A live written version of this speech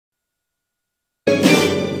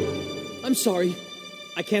I'm sorry.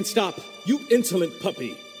 I can't stop. You insolent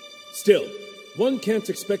puppy. Still, one can't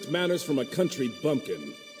expect manners from a country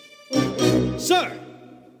bumpkin. Sir!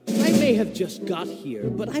 I may have just got here,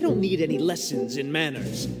 but I don't need any lessons in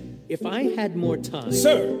manners. If I had more time...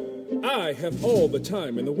 Sir, I have all the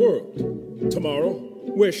time in the world. Tomorrow...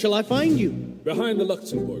 Where shall I find you? Behind the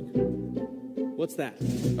Luxembourg. What's that?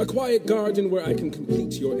 A quiet garden where I can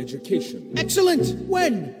complete your education. Excellent!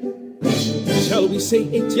 When? Shall we say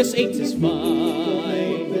 8? Yes, 8 is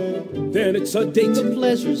fine. Then it's a date. The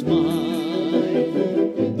pleasure's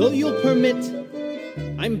mine. Though you'll permit,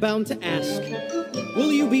 I'm bound to ask,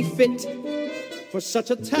 will you be fit for such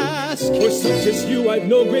a task? For such as you, I've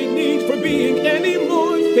no great need for being any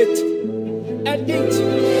more fit. At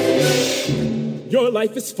 8, your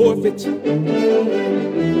life is forfeit.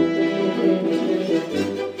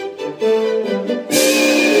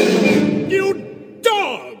 You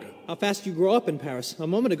dog! How fast you grow up in Paris. A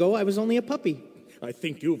moment ago, I was only a puppy. I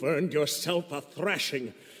think you've earned yourself a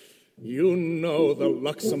thrashing. You know the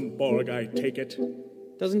Luxembourg, I take it.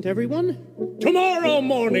 Doesn't everyone? Tomorrow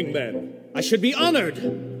morning, then. I should be honored.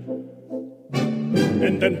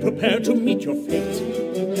 And then prepare to meet your fate.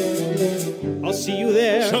 I'll see you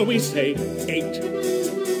there. Shall we say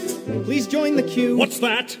 8? Please join the queue. What's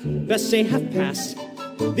that? Best say half past.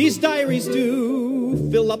 These diaries do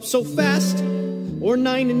fill up so fast. Or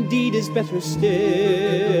 9 indeed is better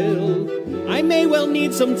still. I may well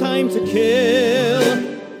need some time to kill.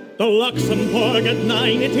 The Luxembourg at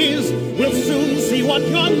 9 it is. We'll soon see what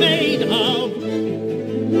you're made of.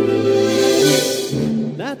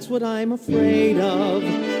 That's what I'm afraid of.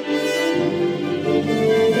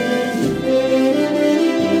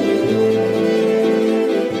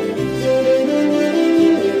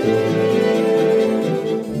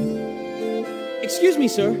 Excuse me,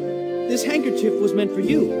 sir. This handkerchief was meant for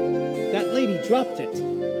you. That lady dropped it.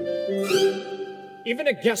 Even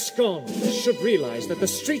a Gascon should realize that the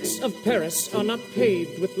streets of Paris are not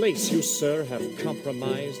paved with lace. You, sir, have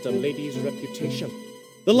compromised a lady's reputation.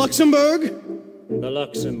 The Luxembourg? The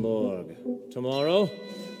Luxembourg. Tomorrow?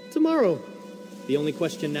 Tomorrow. The only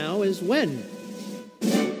question now is when.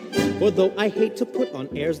 For though I hate to put on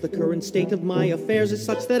airs, the current state of my affairs is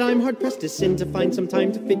such that I'm hard-pressed to sin to find some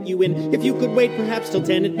time to fit you in. If you could wait perhaps till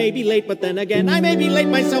 10, it may be late, but then again, I may be late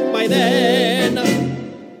myself by then.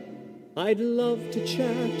 I'd love to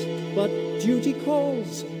chat, but duty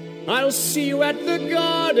calls. I'll see you at the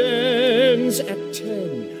gardens at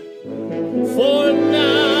 10. For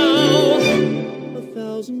now,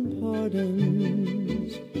 1,000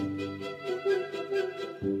 pardons.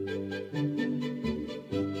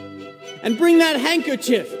 And bring that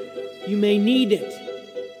handkerchief. You may need it.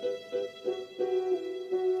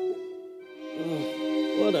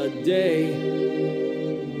 Oh, what a day.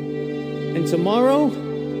 And tomorrow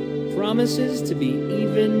promises to be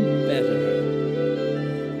even better.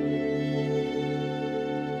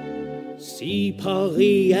 See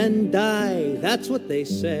Paris and die, that's what they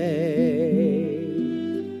say.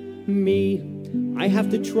 Me, I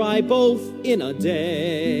have to try both in a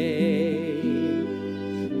day.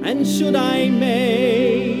 And should I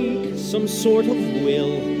make some sort of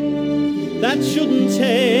will, that shouldn't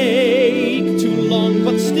take too long,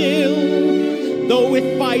 but still, though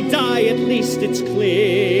if I die, at least it's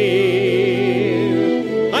clear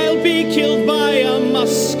I'll be killed by a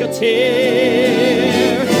musketeer.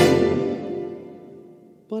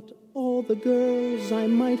 But all the girls I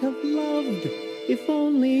might have loved, if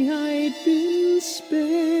only I'd been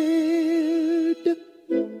spared.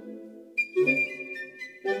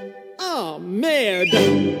 Ah,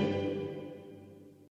 merde!